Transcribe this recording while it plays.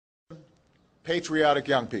patriotic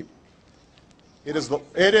young people. It is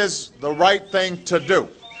the right thing to do.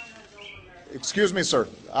 Excuse me, sir.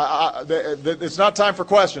 It's not time for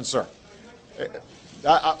questions, sir.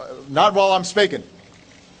 Not while I'm speaking.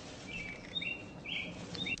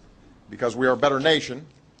 Because we are a better nation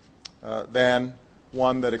than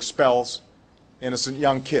one that expels innocent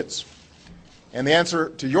young kids. And the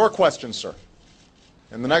answer to your question, sir,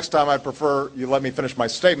 and the next time I'd prefer you let me finish my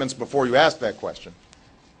statements before you ask that question,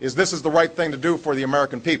 is this is the right thing to do for the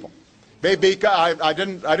American people. Baby, I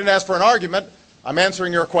didn't ask for an argument. I'm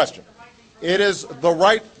answering your question. It is the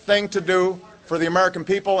right thing to do for the American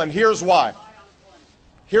people, and here's why.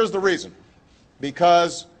 Here's the reason.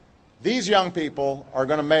 Because these young people are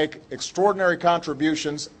going to make extraordinary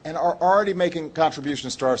contributions and are already making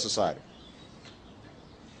contributions to our society.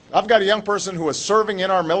 I've got a young person who is serving in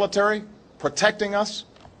our military, protecting us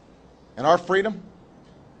and our freedom.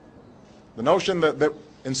 The notion that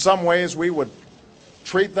in some ways we would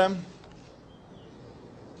treat them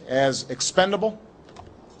as expendable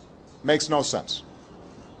makes no sense.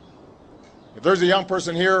 If there's a young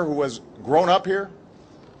person here who has grown up here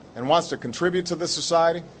and wants to contribute to this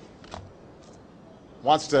society,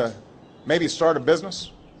 wants to maybe start a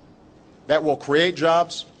business that will create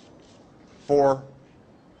jobs for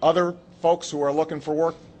other folks who are looking for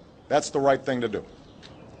work, that's the right thing to do.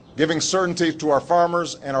 Giving certainty to our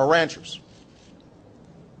farmers and our ranchers.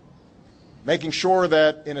 Making sure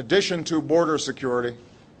that in addition to border security,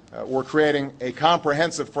 we're creating a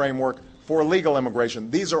comprehensive framework for legal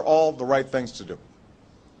immigration. These are all the right things to do.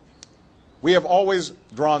 We have always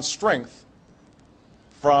drawn strength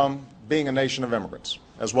from being a nation of immigrants,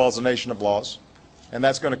 as well as a nation of laws, and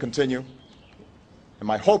that's going to continue. And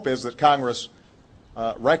my hope is that Congress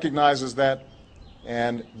recognizes that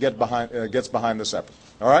and gets behind this effort.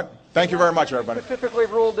 All right? Thank you very much, everybody. Specifically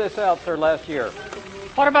ruled this out, sir, last year.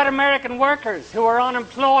 What about American workers who are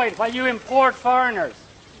unemployed while you import foreigners?